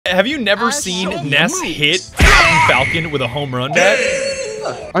Have you never seen Ness hit Captain Falcon with a home run bat?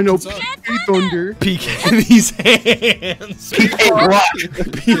 I know PK Thunder. PK in these hands. PK Glock.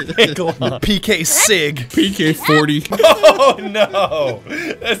 PK Glock. PK Sig. PK 40. Oh no!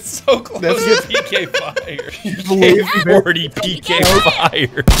 That's so close to PK Fire. PK 40, PK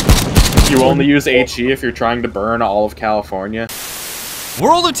Fire. You only use HE if you're trying to burn all of California.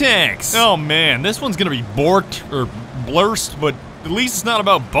 World of Tanks. Oh man, this one's gonna be borked or blurst, but at least it's not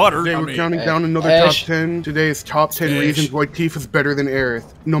about butter. Today we're counting down another top 10. Today is top 10 reasons why Tifa's better than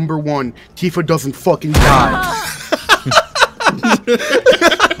Aerith. Number 1, Tifa doesn't fucking die.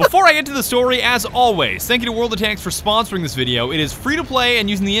 Before I get to the story, as always, thank you to World of Tanks for sponsoring this video. It is free to play, and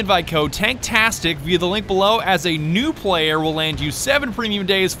using the invite code TANKTASTIC via the link below as a new player will land you 7 premium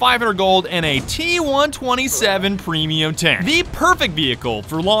days, 500 gold, and a T127 premium tank. The perfect vehicle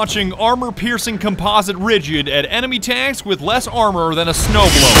for launching armor-piercing composite rigid at enemy tanks with less armor than a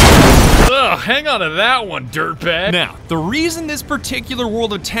snowblower. Ugh, hang on to that one, dirtbag. Now, the reason this particular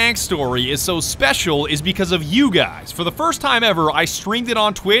World of Tanks story is so special is because of you guys. For the first time ever, I streamed it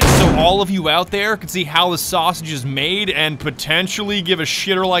on Twitch so all of you out there can see how the sausage is made and potentially give a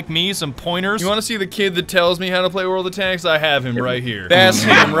shitter like me some pointers. You want to see the kid that tells me how to play World of Tanks? I have him right here. That's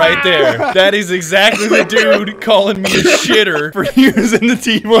him right there. That is exactly the dude calling me a shitter for using the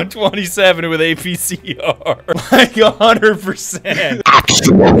T127 with APCR. Like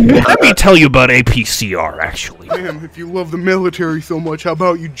 100%. Let me tell you about APCR, actually. Damn, if you love the military so much, how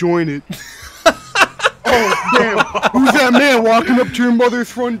about you join it? Oh, damn. Who's that man walking up to your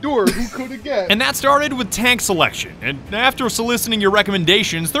mother's front door? Who could have guessed? And that started with tank selection. And after soliciting your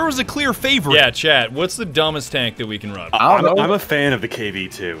recommendations, there was a clear favorite. Yeah, chat, what's the dumbest tank that we can run? I'm a fan of the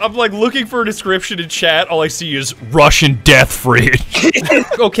KV-2. I'm like looking for a description in chat. All I see is Russian Death Fridge.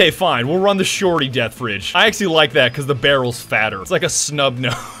 Okay, fine. We'll run the shorty Death Fridge. I actually like that because the barrel's fatter. It's like a snub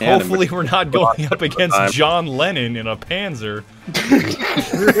nose. Hopefully we're not going up against John Lennon in a Panzer.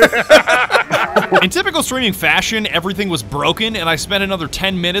 In typical streaming fashion, everything was broken, and I spent another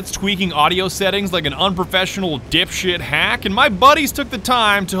 10 minutes tweaking audio settings like an unprofessional dipshit hack, and my buddies took the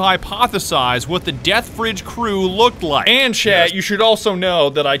time to hypothesize what the Death Fridge crew looked like. And chat, you should also know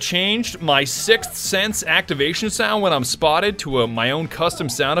that I changed my 6th sense activation sound when I'm spotted to my own custom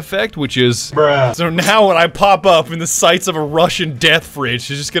sound effect, which is bruh. So now when I pop up in the sights of a Russian Death Fridge,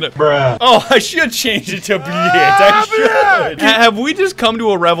 it's just gonna bruh. Oh, I should change it to Bliet. I should. Have we just come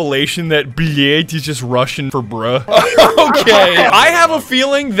to a revelation that Bliet is just Russian for bruh? Okay. I have a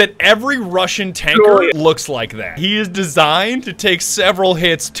feeling that every Russian tanker looks like that. He is designed to take several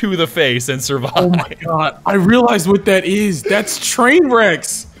hits to the face and survive. Oh my god. I realized what that is. That's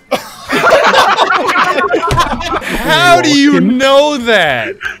Trainwrecks. How do you know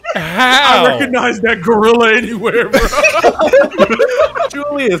that? How? I recognize that gorilla anywhere, bro.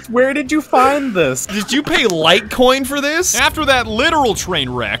 Julius, where did you find this? Did you pay Litecoin for this? After that literal train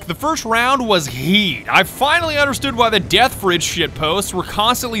wreck, the first round was heat. I finally understood why the Death Fridge shitposts were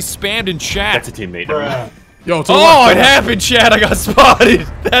constantly spammed in chat. That's a teammate. Yo, oh, it happened, chat. I got spotted.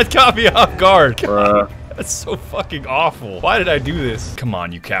 That caught me off guard. Bruh. That's so fucking awful. Why did I do this? Come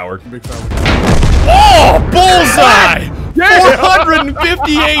on, you coward. Oh, bullseye!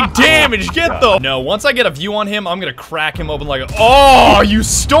 458 damage, get the— No, once I get a view on him, I'm gonna crack him open like a— Oh, you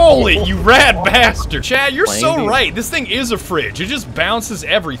stole it, you rad bastard. Chad, you're so right. This thing is a fridge. It just bounces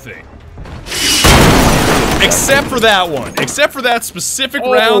everything. Except for that one. Except for that specific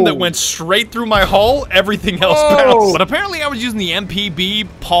round that went straight through my hull, everything else bounced. But apparently I was using the MPB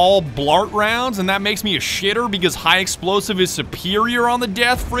Paul Blart rounds, and that makes me a shitter because high explosive is superior on the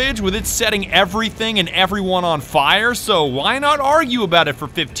Death Fridge with it setting everything and everyone on fire, so why not argue about it for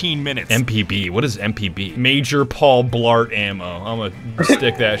 15 minutes? MPB, what is MPB? Major Paul Blart ammo. I'm gonna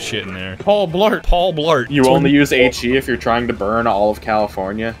stick that shit in there. Paul Blart. Paul Blart. You only use HE if you're trying to burn all of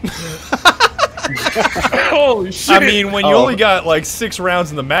California. Holy shit. I mean, when you only got like 6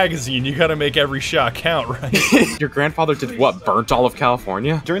 rounds in the magazine, you gotta make every shot count, right? Your grandfather did what? Burnt all of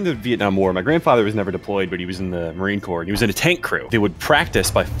California? During the Vietnam War, my grandfather was never deployed, but he was in the Marine Corps, and he was in a tank crew. They would practice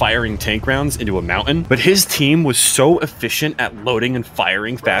by firing tank rounds into a mountain, but his team was so efficient at loading and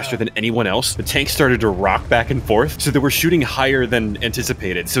firing faster than anyone else, the tanks started to rock back and forth, so they were shooting higher than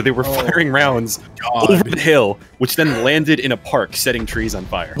anticipated. So they were firing rounds over the hill, which then landed in a park, setting trees on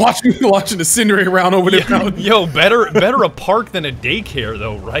fire. Watching the Cinderay round over there. Yo, better a park than a daycare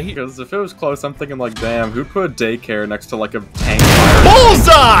though, right? Because if it was close, I'm thinking like, damn, who'd put a daycare next to like a tank fire?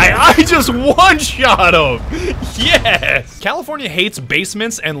 Bullseye! I just one-shot him! Yes! California hates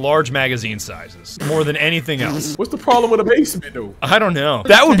basements and large magazine sizes more than anything else. What's the problem with a basement, though? I don't know.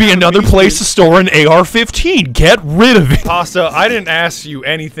 That would be another place to store an AR-15. Get rid of it. Pasta, I didn't ask you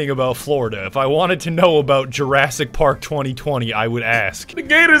anything about Florida. If I wanted to know about Jurassic Park 2020, I would ask. The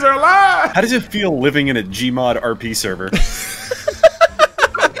Gators are alive! How does it feel living in a Gmod RP server?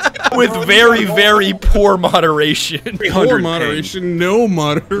 With very, very poor moderation. Poor moderation, no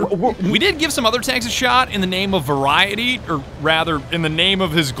moderation. We did give some other tanks a shot in the name of variety, or rather, in the name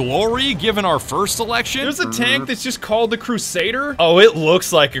of his glory, given our first selection. There's a tank that's just called the Crusader. Oh, it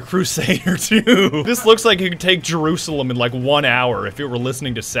looks like a Crusader, too. This looks like it could take Jerusalem in like 1 hour if it were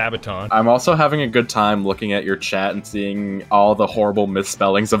listening to Sabaton. I'm also having a good time looking at your chat and seeing all the horrible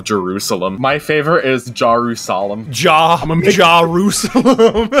misspellings of Jerusalem. My favorite is Jerusalem. Jerusalem.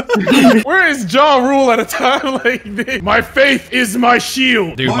 Where is Ja Rule at a time like this? My faith is my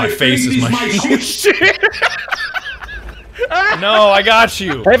shield. Dude, my face is my shield. Oh, shit. No, I got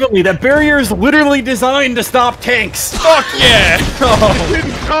you. Heavenly, that barrier is literally designed to stop tanks. Fuck yeah.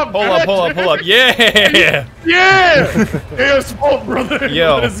 Oh. Pull up. Yeah. Yeah. Chaos Bolt, brother.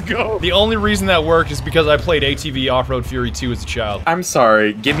 Yo, let's go. The only reason that worked is because I played ATV Off-Road Fury 2 as a child. I'm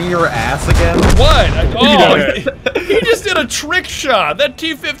sorry, give me your ass again? What? Oh, he just did a trick shot. That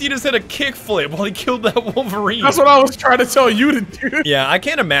T-50 just hit a kickflip while he killed that Wolverine. That's what I was trying to tell you to do. Yeah, I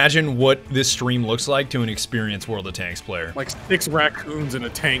can't imagine what this stream looks like to an experienced World of Tanks player. Like 6 raccoons in a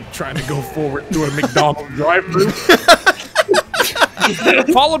tank trying to go forward through a McDonald's drive-thru.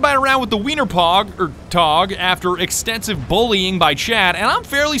 Followed by a round with the Wiener Pog, or Tog, after extensive bullying by Chad, and I'm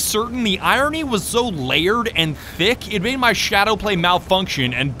fairly certain the irony was so layered and thick, it made my shadow play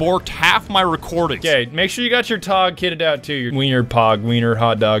malfunction and borked half my recordings. Okay, make sure you got your Tog kitted out too, your Wiener Pog, Wiener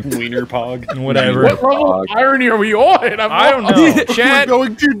hot dog. Wiener Pog. Whatever. What level of irony are we on? I don't know. Chad, We're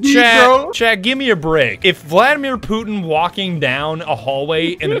going too deep, bro. Chad, give me a break. If Vladimir Putin walking down a hallway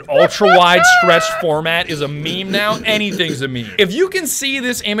in an ultra-wide stretched format is a meme now, anything's a meme. If you can see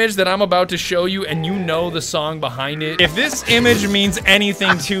this image that I'm about to show you and you know the song behind it, if this image means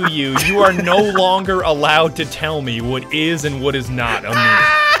anything to you, you are no longer allowed to tell me what is and what is not a meme.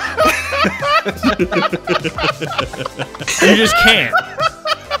 You just can't.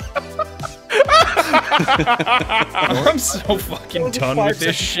 I'm so fucking done with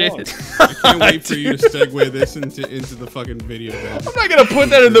this shit. I can't wait for you to segue this into the fucking video, man. I'm not gonna put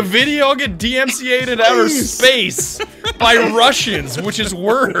that in the video. I'll get DMCA'd in outer space by Russians, which is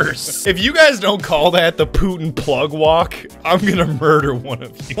worse. If you guys don't call that the Putin plug walk, I'm gonna murder one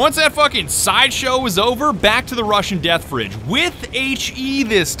of you. Once that fucking sideshow was over, back to the Russian death fridge with HE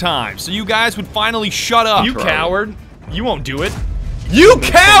this time, so you guys would finally shut up. You coward. You won't do it. You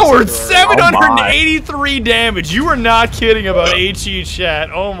coward! 783 damage. You were not kidding about HE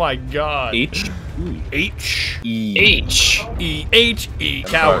chat. Oh my god. H? H-E.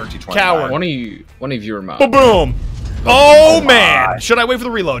 Coward. One of your mouth. Boom. Oh man. Should I wait for the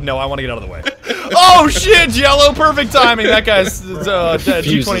reload? No, I want to get out of the way. Oh shit, Jello. Perfect timing. That guy's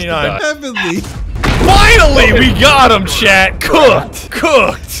G29. Heavenly. Finally, we got him, chat. Cooked.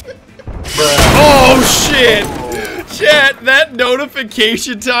 Oh shit. Chat, that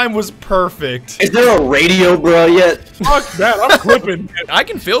notification time was perfect. Is there a radio bro yet? Fuck that, I'm clipping. I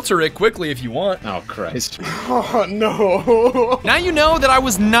can filter it quickly if you want. Oh Christ. Oh, no. Now you know that I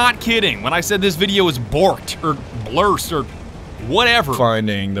was not kidding when I said this video was borked, or blurst, or whatever.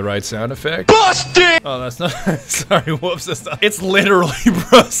 Finding the right sound effect. Busted! Oh, that's not, sorry, whoops, that's not. It's literally,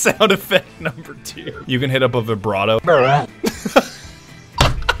 bro, sound effect number 2. You can hit up a vibrato.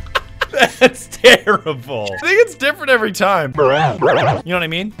 That's terrible. I think it's different every time. You know what I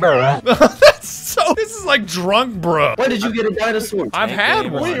mean? That's so, this is like drunk, bro. When did you get a dinosaur? I've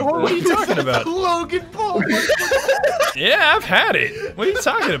had one. Wait, what are you talking about? Logan Paul. Yeah, I've had it. What are you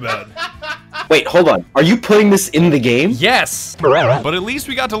talking about? Wait, hold on. Are you putting this in the game? Yes. But at least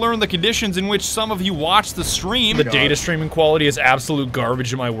we got to learn the conditions in which some of you watch the stream. The data streaming quality is absolute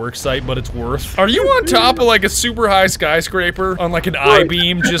garbage at my work site, but it's worth. Are you on top of like a super high skyscraper on like an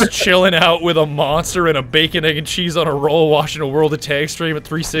I-beam just chilling out with a monster and a bacon, egg, and cheese on a roll watching a World of Tanks stream at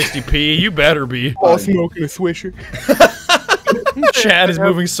 360p? You better be. All smoking a Swisher. Chad is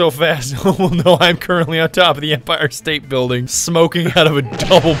moving so fast. No one will know I'm currently on top of the Empire State Building, smoking out of a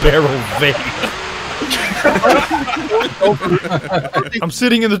double-barrel vape. I'm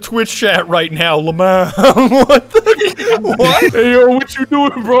sitting in the Twitch chat right now, Lamar. What? Hey, yo, what you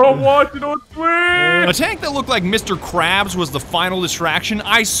doing, bro? I'm watching on Twitch. A tank that looked like Mr. Krabs was the final distraction.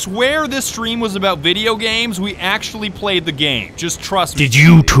 I swear this stream was about video games. We actually played the game. Just trust me. Did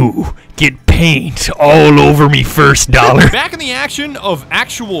you two get paint all over me first dollar? Back in the action of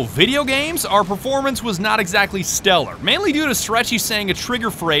actual video games, our performance was not exactly stellar. Mainly due to Stretchy saying a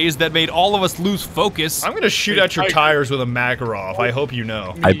trigger phrase that made all of us lose focus. I'm gonna shoot at your tires with a Makarov. I hope you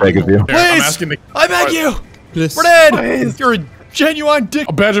know. I beg of you. I'm Please! asking the I beg you! This- Bread! You're a genuine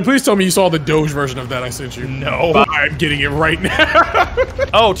dick. Badger, please tell me you saw the Doge version of that I sent you. No. I'm getting it right now.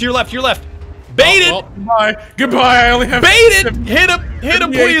 Oh, to your left, to your left. Bait it! Well, goodbye. Goodbye. I only have. Bait it! Hit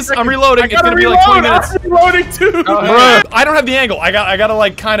him, please! I'm reloading. It's gonna be like 20 minutes. I'm reloading too. Bruh, I don't have the angle. I gotta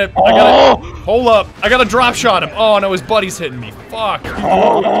like kind of. Hold up. I gotta drop shot him. Oh no, his buddy's hitting me. Fuck.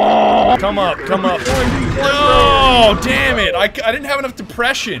 Come up. Oh damn it! I didn't have enough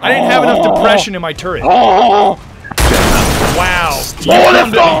depression. I didn't have enough depression in my turret. Wow.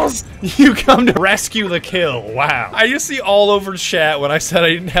 You come to rescue the kill. Wow. I just see all over chat when I said I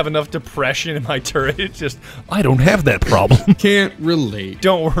didn't have enough depression in my turret. It's just, I don't have that problem. Can't relate.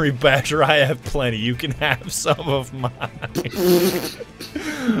 don't worry, Badger. I have plenty. You can have some of mine.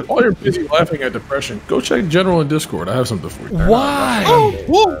 While you're busy laughing at depression, go check General in Discord. I have something for you. Why?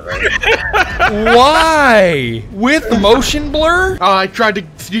 Why? With motion blur? I tried to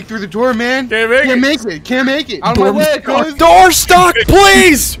sneak through the door, man. Can't make Can't it. make it. Can't make it. Out of my way, cuz. Door stuck,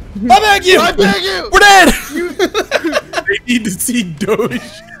 please! I beg you! I beg you. We're dead! They need to see Doge.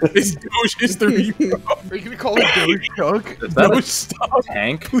 It's Doge history. Are you gonna call it Doge Chuck? Is that Doge a stop.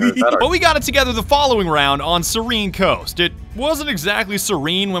 tank? Or is that But we got it together the following round on Serene Coast. It wasn't exactly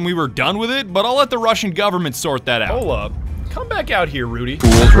serene when we were done with it, but I'll let the Russian government sort that out. Hold up. Come back out here, Rudy.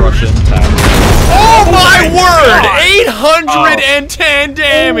 Fool's Russian tank? Oh my word! 810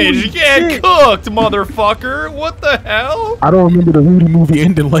 damage! Get cooked, motherfucker! What the hell? I don't remember the Rudy movie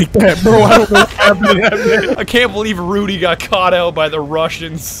ending like that, bro. I don't know what happened to that man. I can't believe Rudy got caught out by the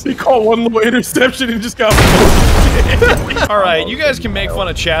Russians. He caught one little interception and just got. Alright, you guys can make fun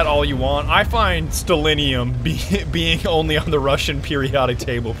of chat all you want. I find Stalinium being only on the Russian periodic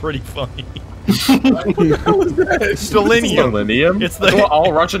table pretty funny. Stalinium. Selenium? It's That's the- what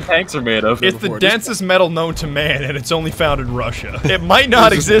all Russian tanks are made of. It's the densest metal known to man, and it's only found in Russia. It might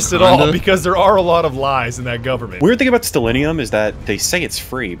not exist at all because there are a lot of lies in that government. Weird thing about Stellinium is that they say it's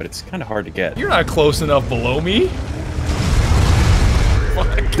free, but it's kind of hard to get. You're not close enough below me.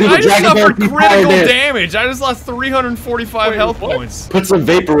 Dude, I just Dragon Ball suffered Z critical fired in. damage. I just lost 345 health points. Put some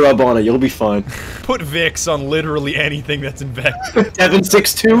vapor rub on it, you'll be fine. Put Vicks on literally anything that's infected.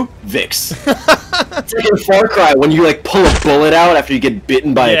 762 Vicks. It's like in Far Cry when you like pull a bullet out after you get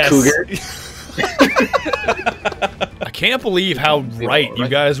bitten by a cougar. I can't believe how right you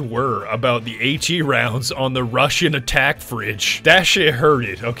guys were about the HE rounds on the Russian attack fridge. That shit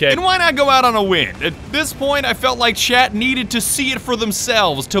hurted, okay? And why not go out on a win? At this point, I felt like chat needed to see it for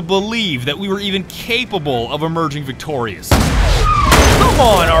themselves to believe that we were even capable of emerging victorious. Come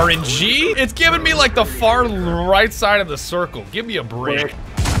on, RNG! It's giving me like the far right side of the circle. Give me a break.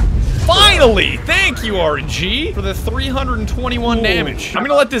 Finally! Thank you, RNG, for the 321 damage. I'm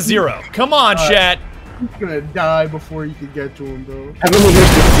gonna let this zero. Come on, chat. He's gonna die before you can get to him, bro.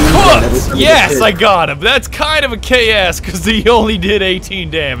 Cooked! Yes, I got him. That's kind of a KS because he only did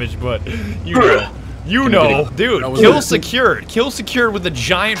 18 damage, but you know. You know. Dude, kill secured. Kill secured with a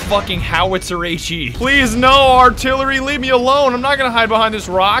giant fucking howitzer HE. Please, no, artillery, leave me alone. I'm not gonna hide behind this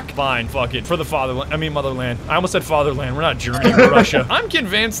rock. Fine, fuck it. For the fatherland. I mean, motherland. I almost said fatherland. We're not Germany, we're Russia. I'm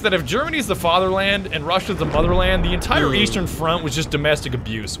convinced that if Germany's the fatherland and Russia's the motherland, the entire Eastern Front was just domestic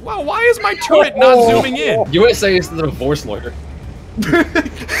abuse. Wow, why is my turret not zooming in? USA is the divorce lawyer.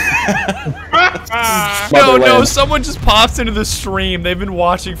 No, someone just pops into the stream. They've been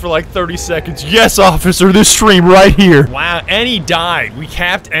watching for like 30 seconds. Yes, officer, this stream right here. Wow, and he died. We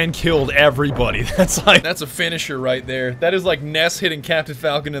capped and killed everybody. That's a finisher right there. That is like Ness hitting Captain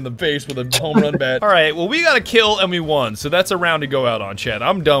Falcon in the face with a home run bat. All right, well, we got a kill and we won. So that's a round to go out on, chat.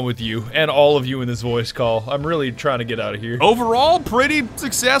 I'm done with you and all of you in this voice call. I'm really trying to get out of here. Overall, pretty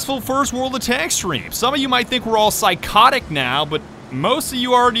successful first World of Tanks stream. Some of you might think we're all psychotic now, but most of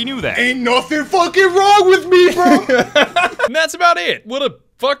you already knew that. Ain't nothing fucking wrong with me, bro. And that's about it. What a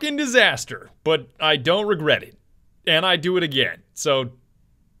fucking disaster. But I don't regret it. And I do it again. So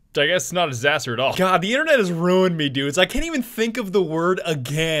I guess it's not a disaster at all. God, the internet has ruined me, dudes. I can't even think of the word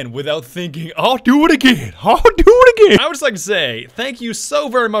again without thinking, I'll do it again. I'll do it again. I would just like to say, thank you so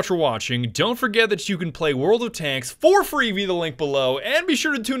very much for watching. Don't forget that you can play World of Tanks for free via the link below. And be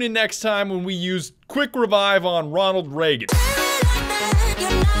sure to tune in next time when we use Quick Revive on Ronald Reagan. You're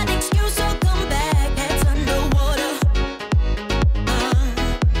not